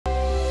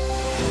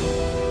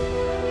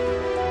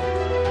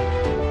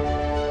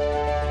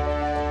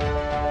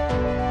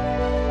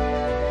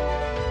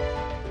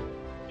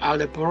our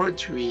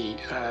laboratory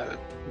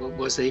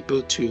was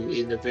able to,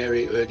 in the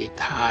very early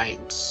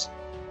times,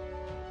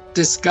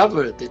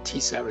 discover the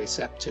T-cell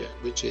receptor,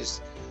 which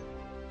is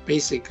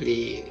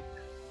basically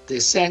the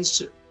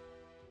sensor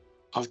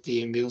of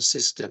the immune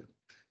system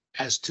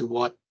as to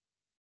what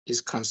is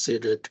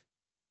considered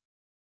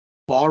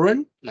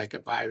foreign, like a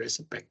virus,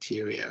 a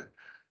bacteria,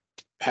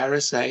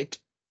 parasite,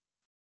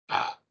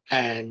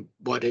 and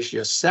what is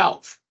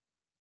yourself.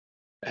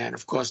 And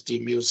of course, the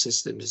immune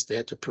system is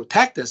there to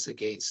protect us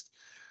against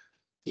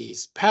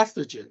these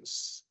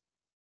pathogens.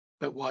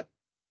 But what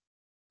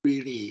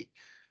really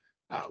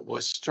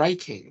was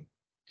striking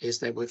is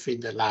that within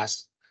the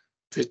last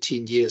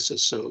 15 years or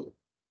so,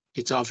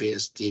 it's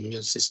obvious the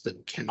immune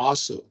system can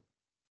also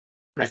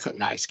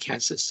recognize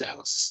cancer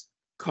cells.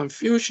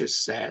 Confucius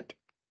said,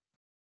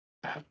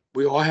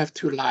 we all have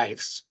two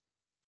lives.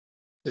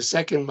 The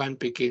second one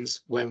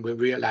begins when we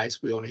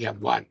realize we only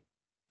have one.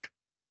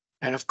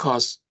 And of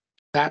course,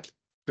 that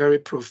very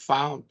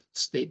profound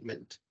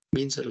statement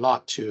means a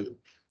lot to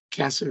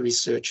cancer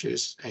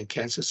researchers and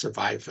cancer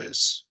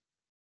survivors.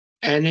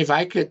 And if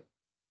I could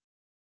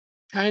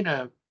kind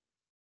of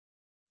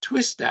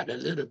twist that a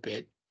little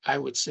bit, I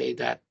would say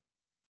that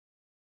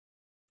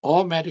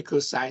all medical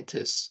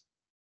scientists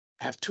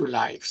have two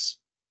lives.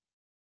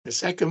 The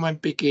second one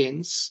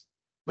begins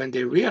when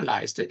they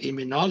realize that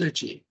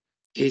immunology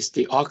is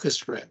the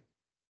orchestra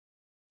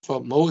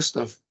for most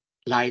of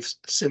life's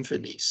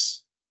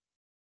symphonies.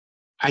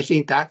 I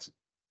think that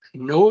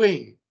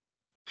knowing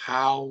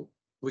how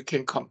we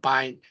can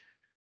combine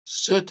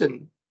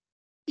certain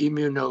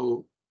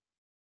immuno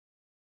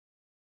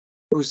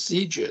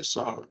procedures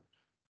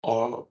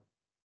or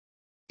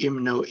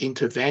immuno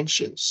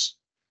interventions,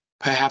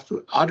 perhaps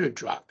with other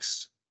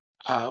drugs,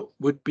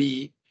 would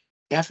be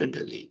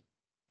definitely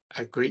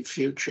a great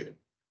future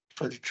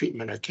for the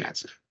treatment of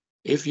cancer.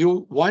 If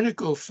you want to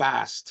go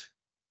fast,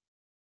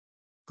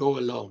 go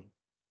alone.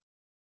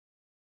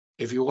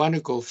 If you want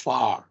to go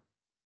far,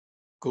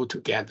 go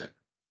together.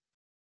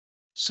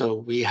 So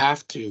we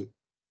have to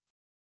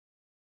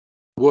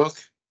work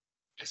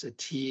as a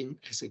team,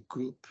 as a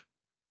group,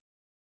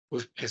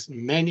 with as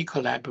many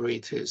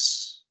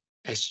collaborators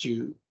as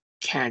you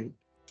can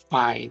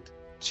find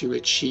to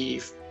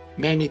achieve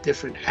many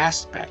different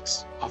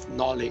aspects of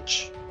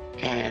knowledge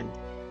and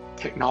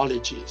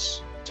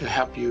technologies to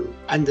help you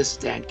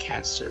understand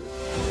cancer.